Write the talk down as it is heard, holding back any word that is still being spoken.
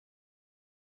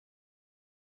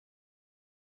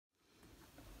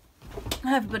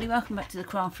Hi everybody, welcome back to the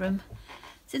craft room.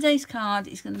 Today's card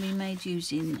is going to be made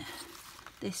using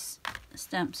this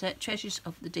stamp set, Treasures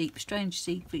of the Deep, Strange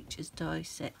Sea Creatures die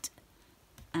set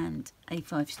and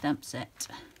A5 stamp set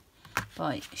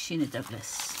by Sheena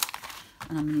Douglas.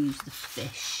 And I'm going to use the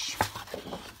fish.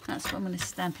 That's what I'm going to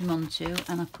stamp him onto,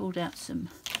 and I've pulled out some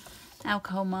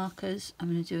alcohol markers.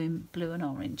 I'm going to do him blue and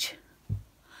orange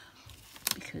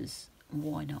because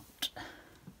why not?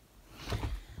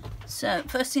 So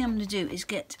first thing I'm going to do is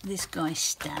get this guy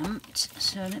stamped.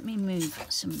 So let me move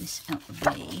some of this out of the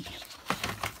way.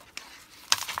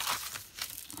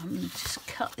 I'm going to just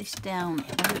cut this down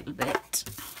a little bit.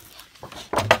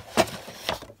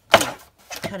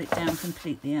 Cut it down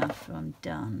completely after I'm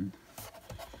done.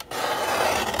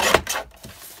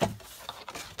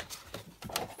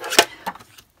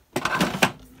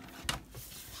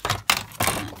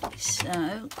 Like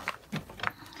so.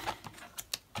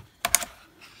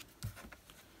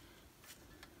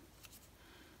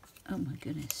 Oh my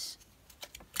goodness.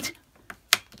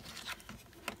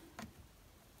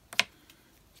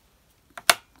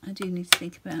 I do need to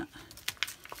think about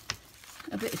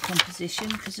a bit of composition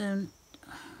because I don't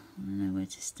know where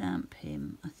to stamp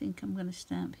him. I think I'm going to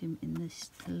stamp him in this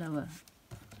lower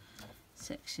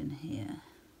section here.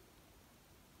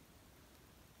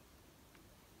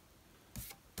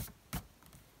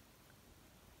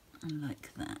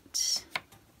 Like that.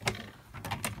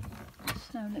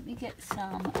 So let me get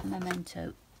some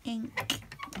Memento ink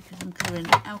because I'm colouring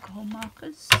alcohol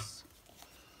markers.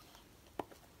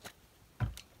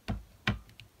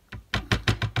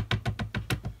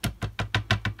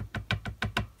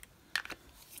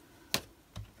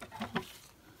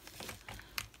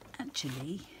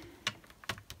 Actually,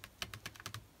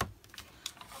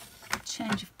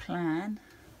 change of plan.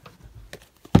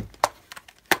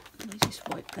 Let me just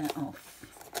wipe that off.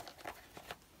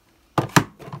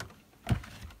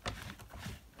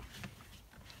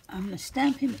 I'm going to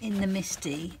stamp him in the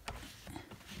Misti,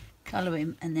 colour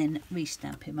him and then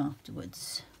re-stamp him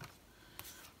afterwards.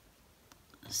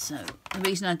 So the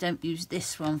reason I don't use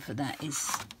this one for that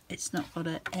is it's not got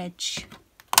an edge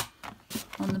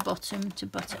on the bottom to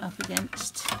butt it up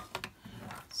against.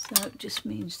 So it just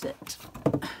means that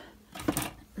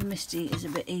the Misti is a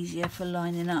bit easier for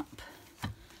lining up.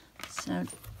 So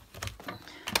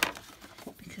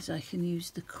because I can use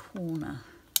the corner.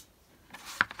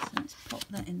 Let's pop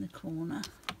that in the corner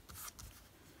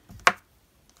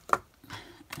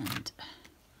and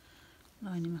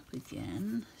line him up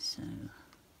again. So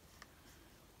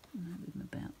move him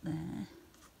about there.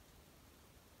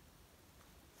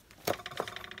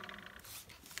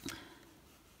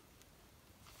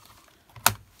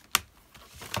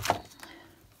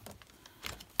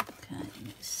 Okay,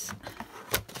 let's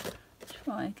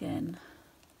try again.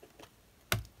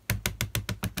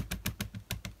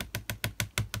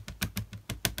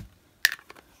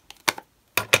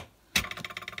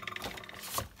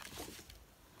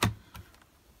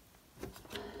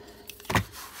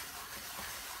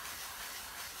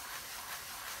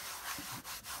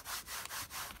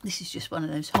 This is just one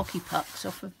of those hockey pucks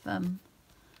off of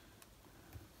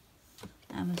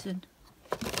Amazon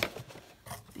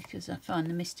because I find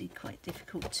the Misti quite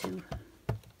difficult to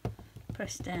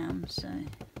press down. So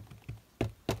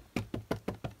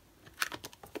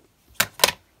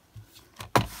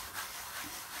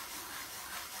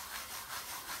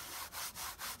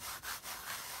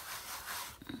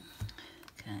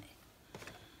okay,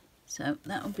 so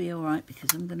that will be all right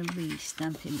because I'm going to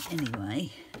re-stamp him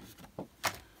anyway.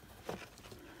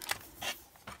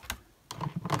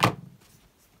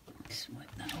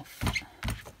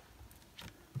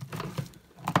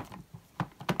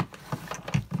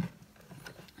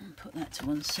 To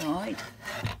one side,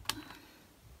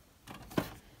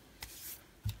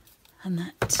 and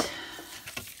that,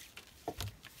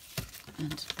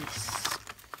 and this.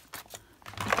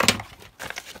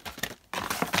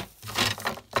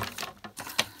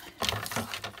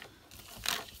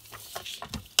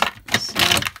 So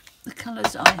the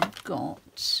colours I have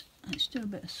got, let's do a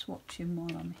bit of swatching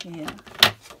while I'm here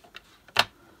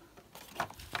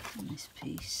on this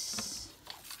piece.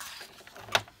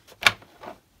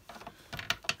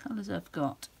 Colours I've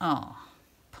got are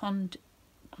pond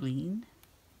green,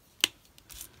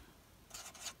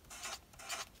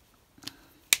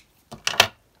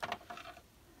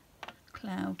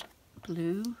 cloud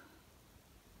blue,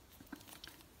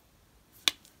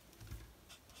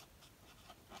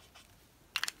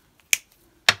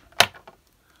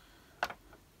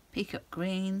 peacock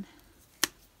green,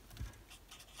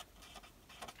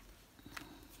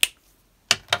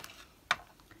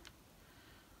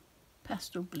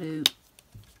 pastel blue,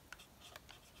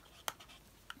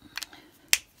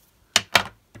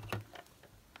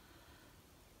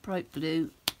 throat blue,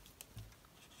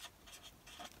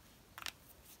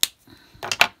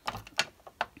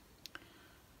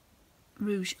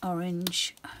 rouge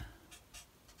orange,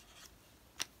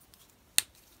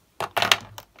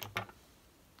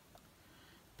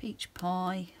 peach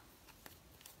pie,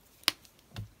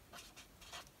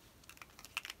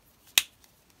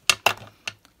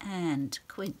 and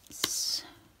quince.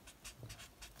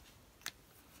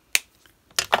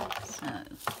 So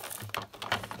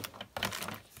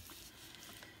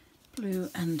blue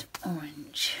and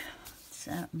orange.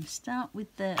 So I'm going to start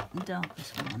with the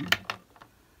darkest one,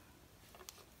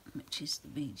 which is the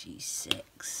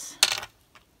BG6.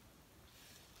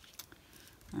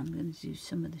 I'm going to do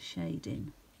some of the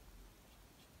shading.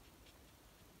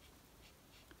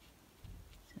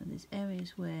 So there's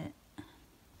areas where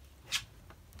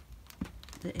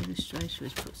the illustrator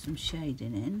has put some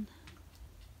shading in.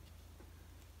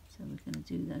 So we're going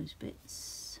to do those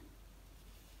bits.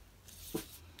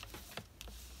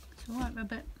 It's alright,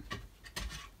 Rabbit.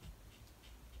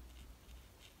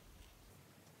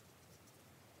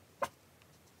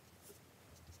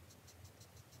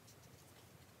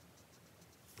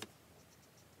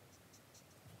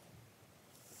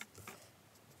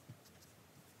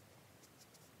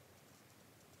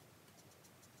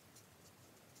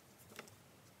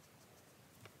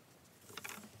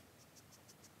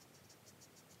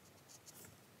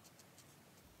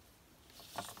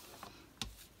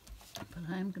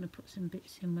 But I am going to put some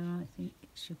bits in where I think it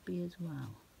should be as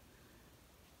well.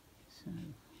 So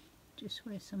just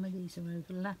where some of these are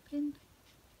overlapping.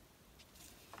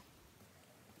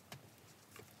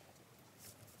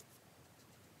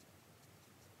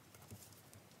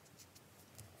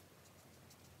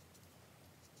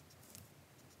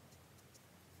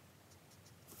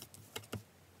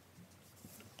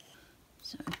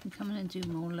 So I can come in and do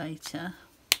more later.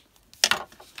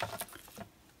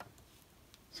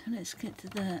 So let's get to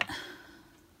the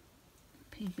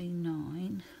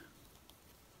PB9.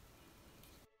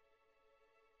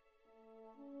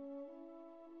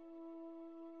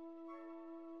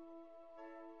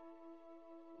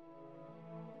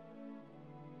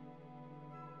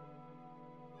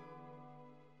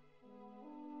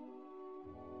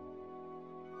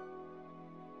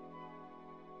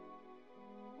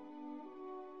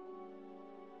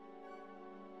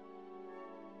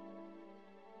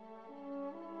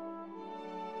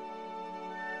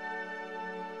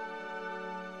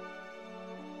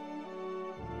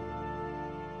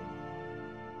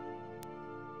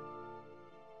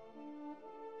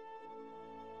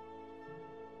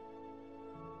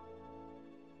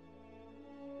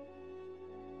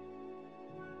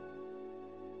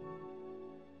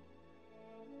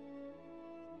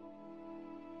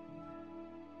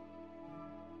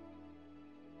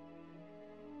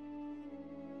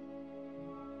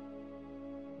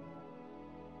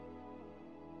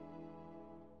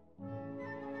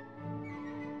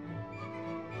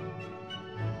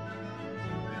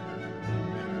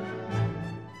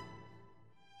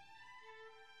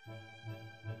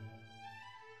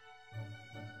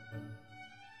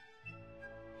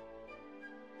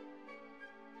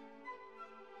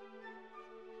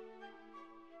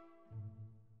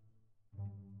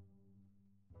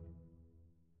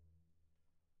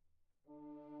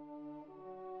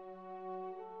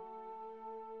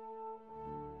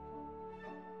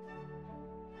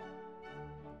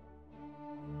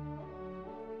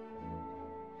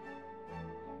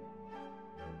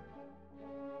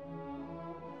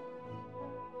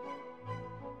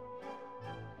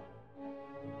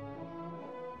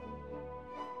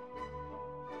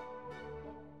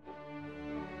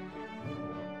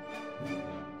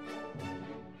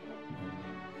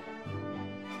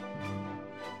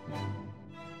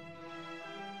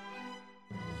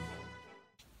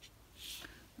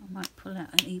 I might pull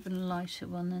out an even lighter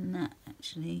one than that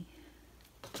actually.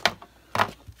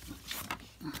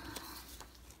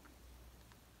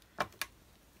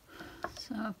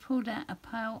 So I've pulled out a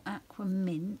pale aqua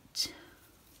mint,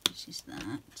 which is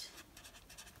that,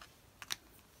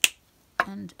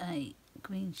 and a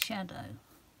green shadow.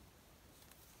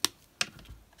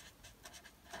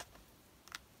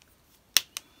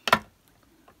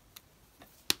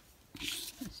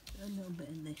 Let's do a little bit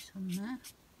of this on there.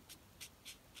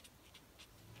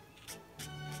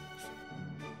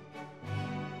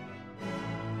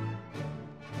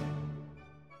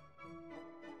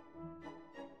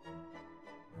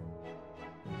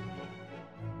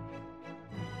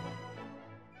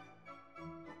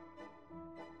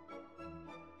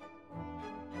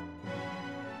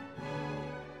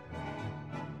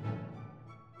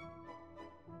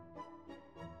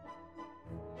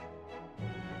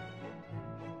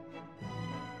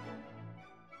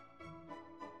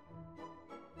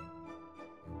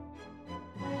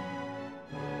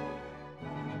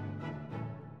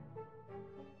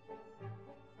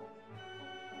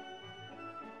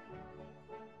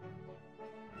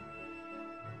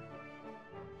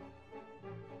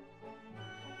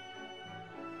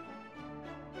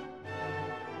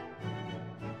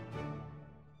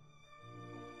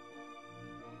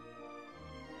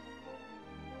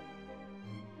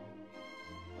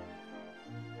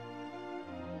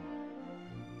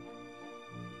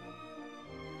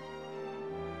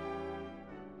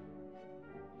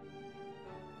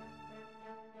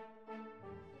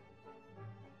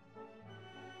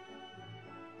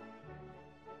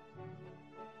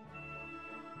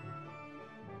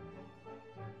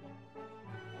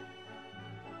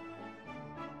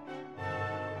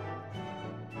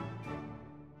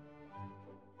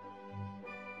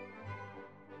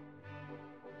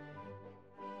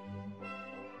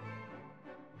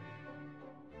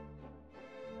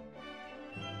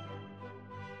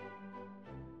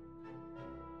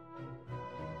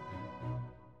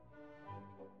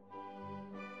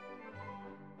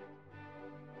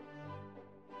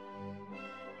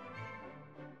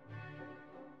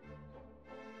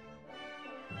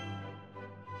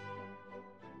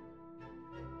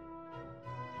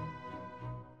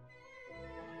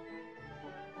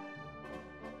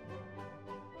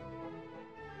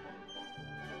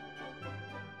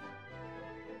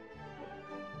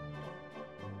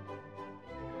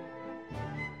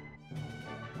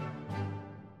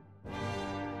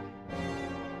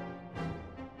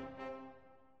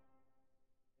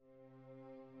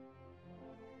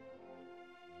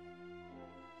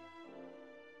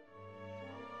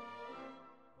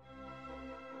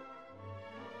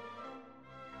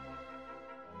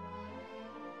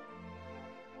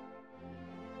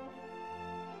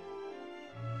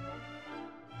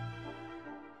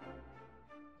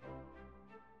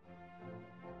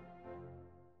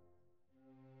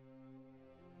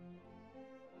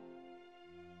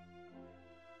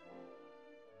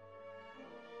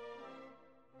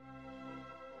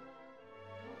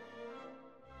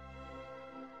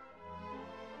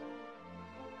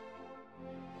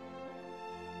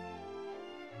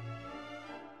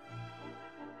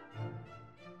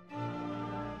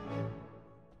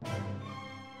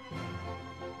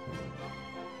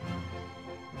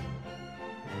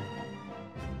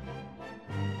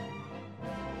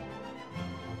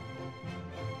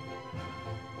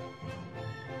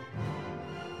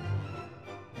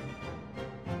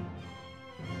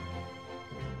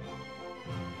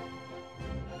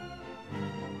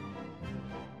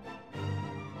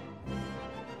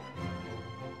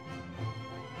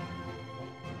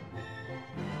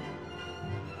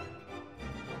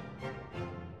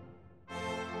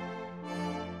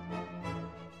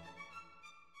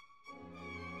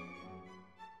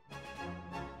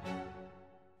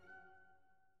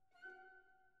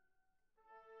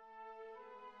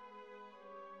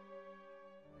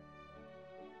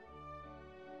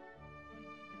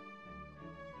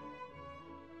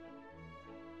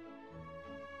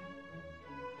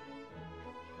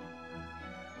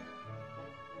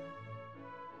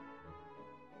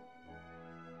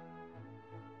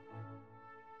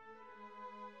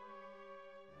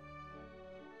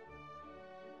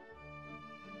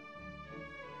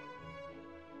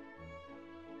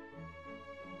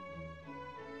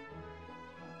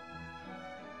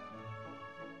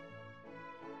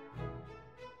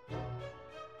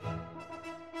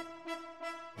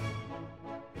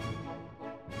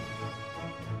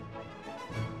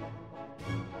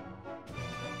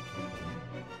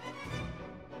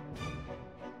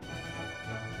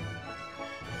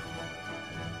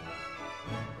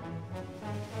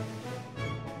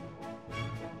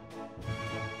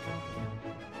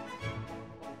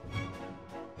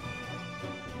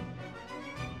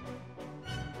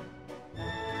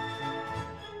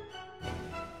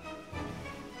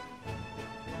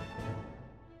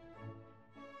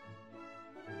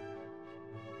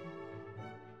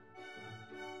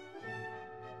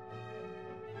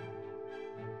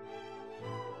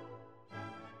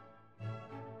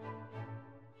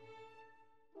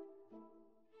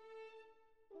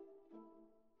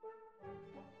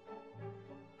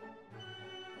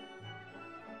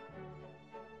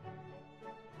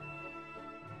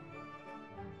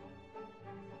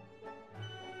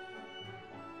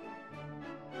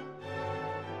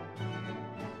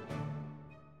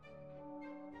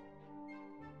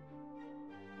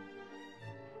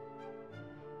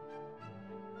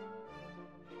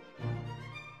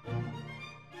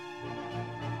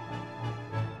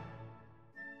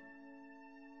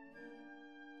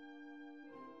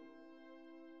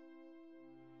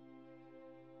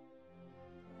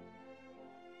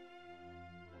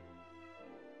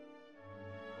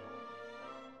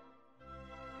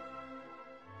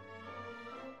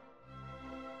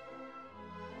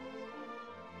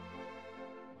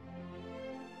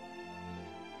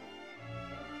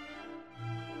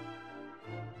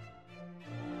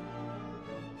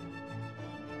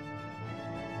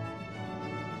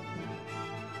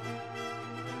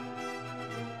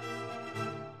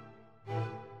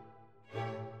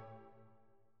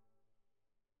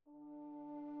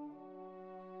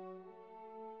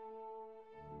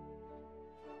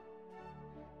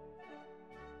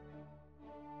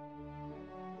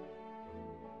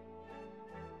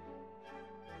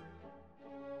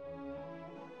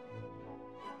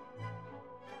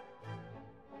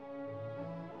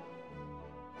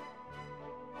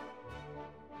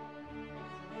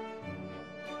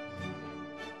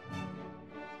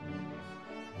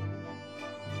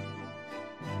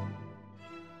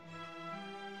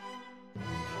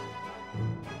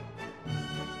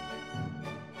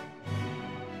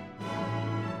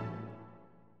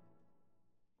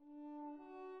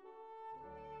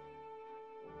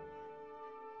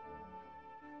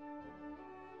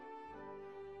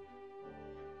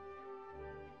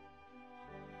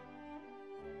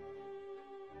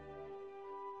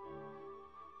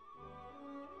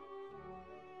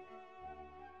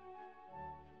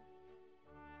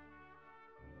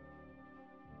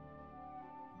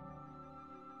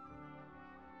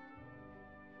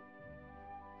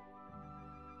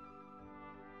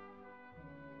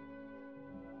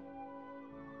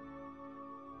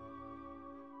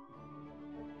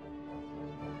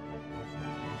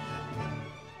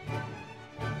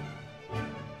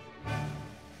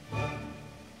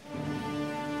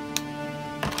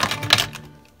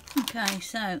 Okay,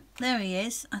 so there he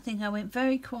is. I think I went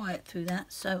very quiet through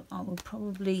that, so I will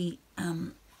probably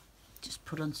just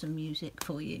put on some music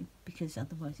for you, because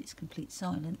otherwise it's complete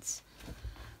silence.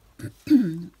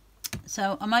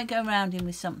 So I might go round in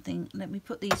with something. Let me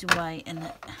put these away and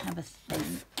have a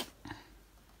think.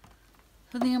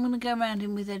 I think I'm going to go round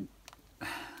in with a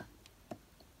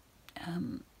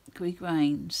green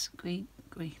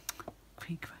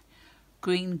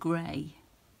grey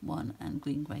 1 and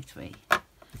green grey 3.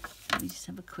 Let me just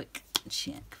have a quick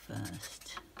check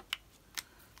first.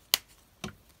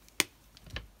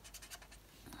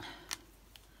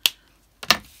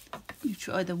 You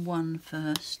try the 1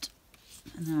 first,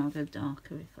 and then I'll go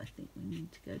darker if I think we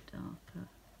need to go darker.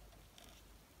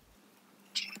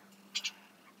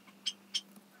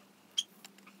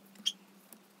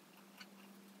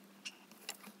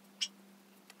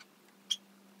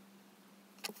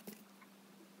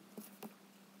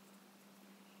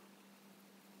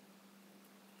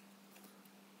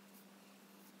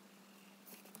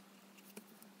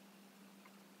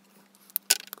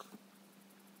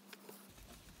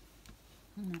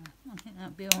 No, I think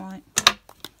that'd be alright.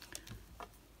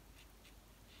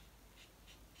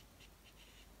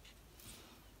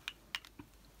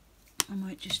 I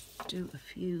might just do a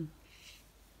few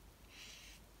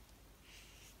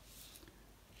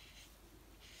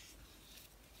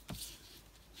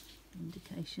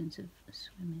indications of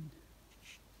swimming.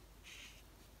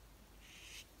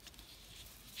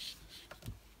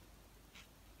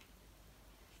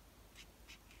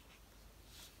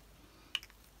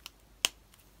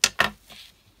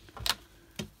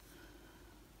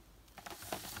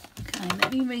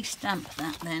 Let me re-stamp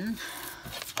that then.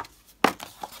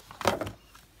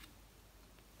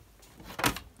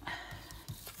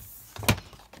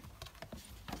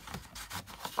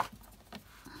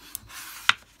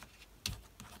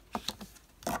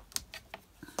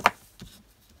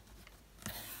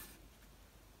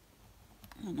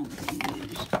 And I'm going to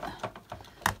use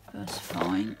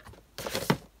Versafine.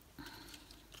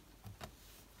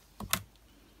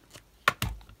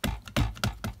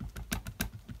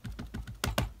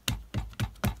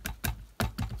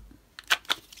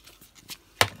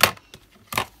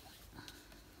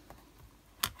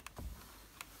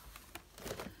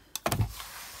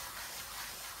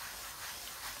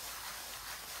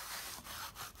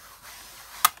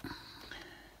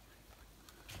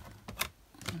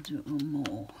 Do it one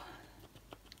more.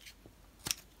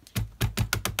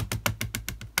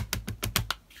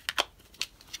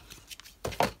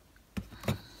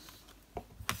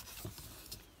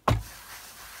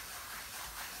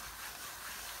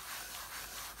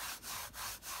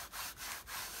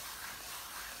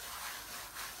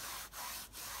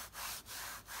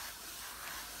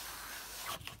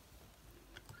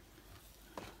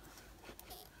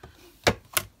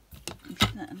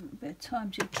 A bit of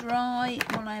time to dry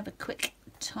while I have a quick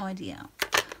tidy up.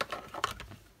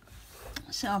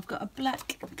 So I've got a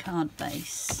black card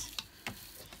base.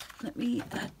 Let me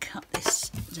cut this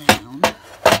down.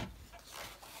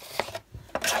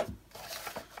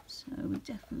 So we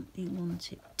definitely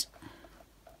want it.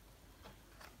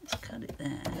 Let's cut it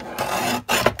there.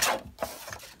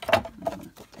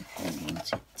 Definitely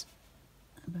want it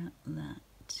about that.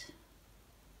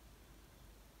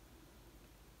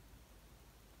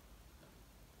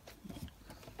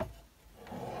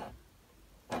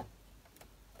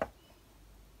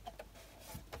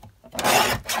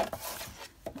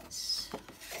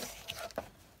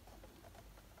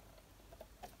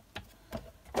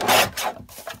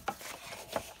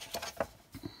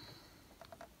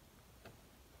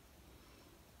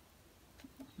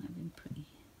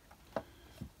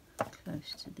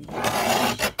 To the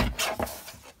edge.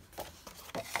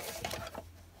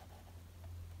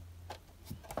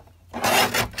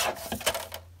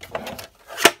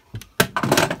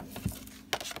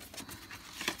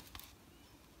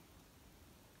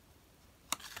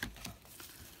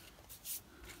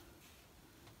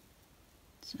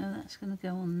 So that's going to go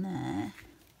on there.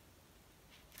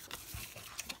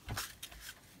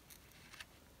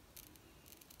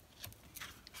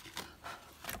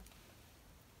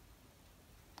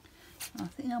 I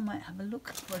think I might have a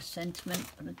look for a sentiment,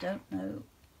 but I don't know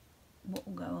what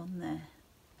will go on there.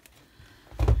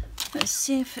 Let's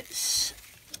see if it's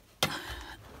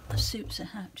suits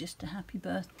just a happy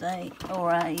birthday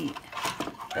or a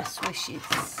best wishes.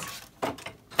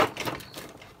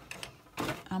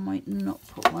 I might not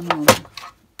put one on.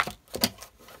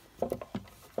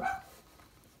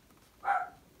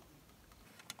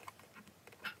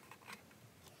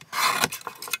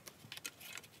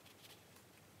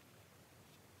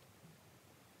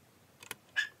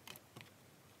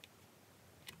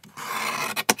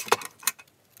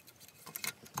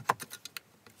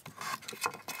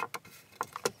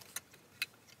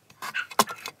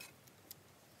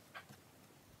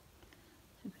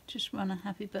 Just run a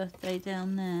happy birthday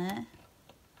down there.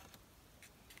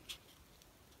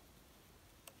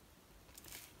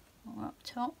 Or up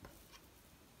top.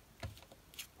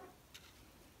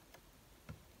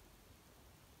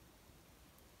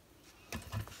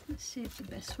 Let's see if the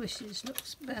Best Wishes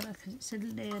looks better because it's a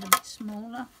little bit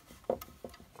smaller.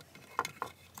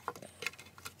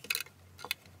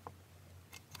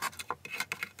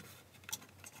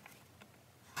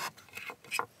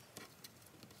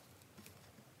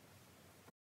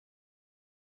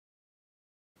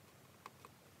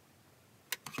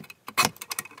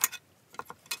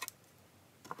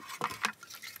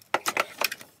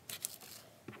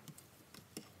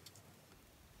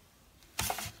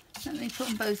 Let me put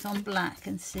them both on black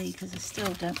and see, because I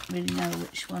still don't really know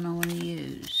which one I want to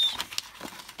use.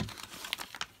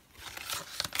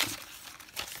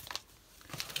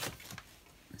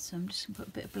 So I'm just going to put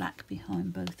a bit of black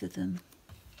behind both of them.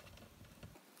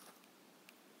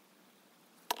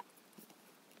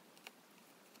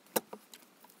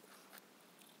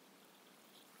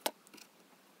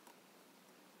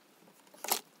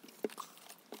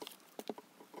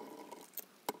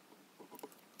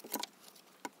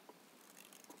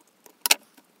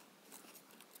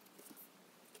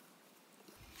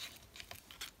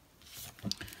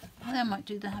 I might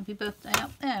do the happy birthday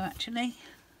up there actually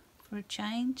for a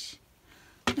change.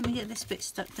 Let me get this bit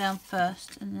stuck down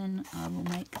first and then I will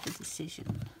make the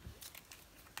decision.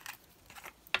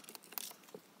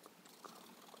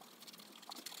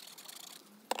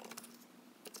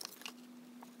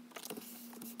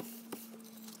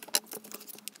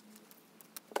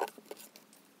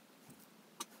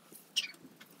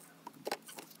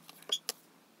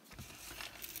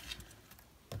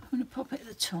 I'm going to pop it at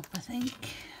the top, I think.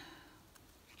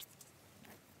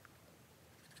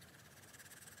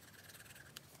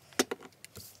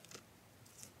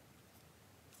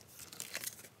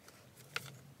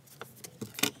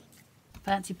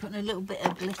 Fancy putting a little bit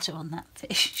of glitter on that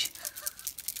fish.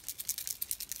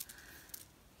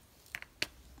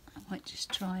 I might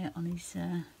just try it on his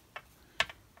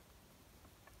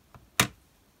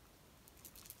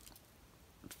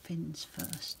fins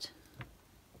first.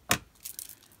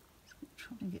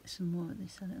 Try and get some more of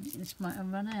this. I don't think this might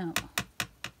have run out.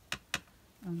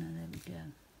 Oh no, there we go.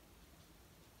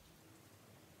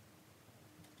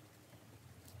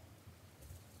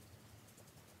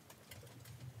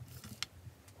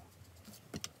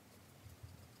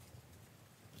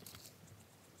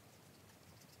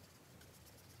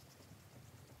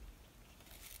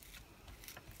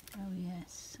 Oh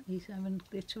yes, he's having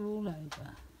glitter all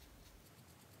over.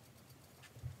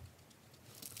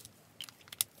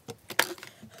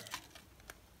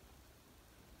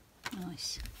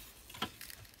 Nice.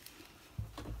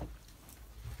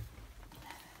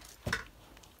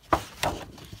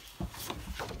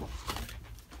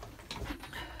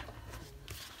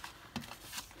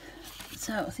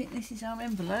 So I think this is our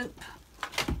envelope.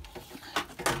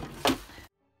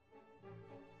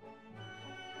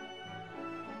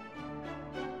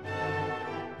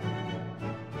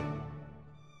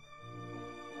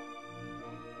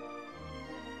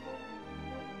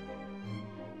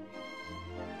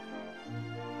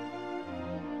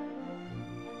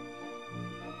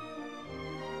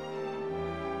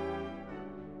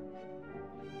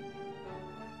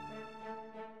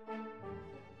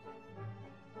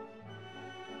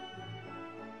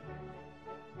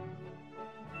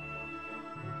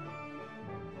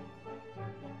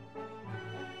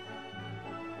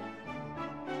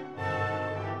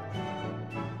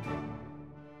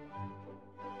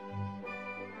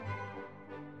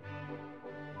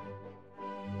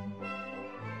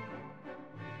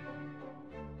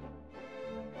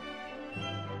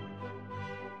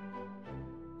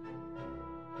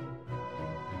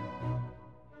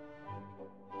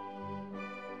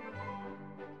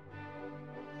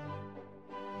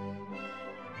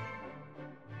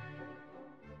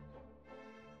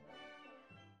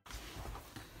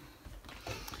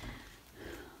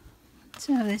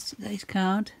 So there's today's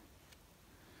card.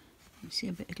 You see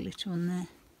a bit of glitter on there.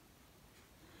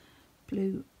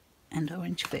 Blue and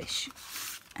orange fish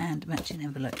and matching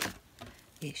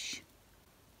envelope-ish.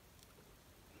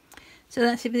 So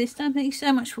that's it for this time. Thank you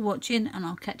so much for watching and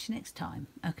I'll catch you next time.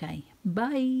 Okay,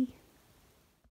 bye.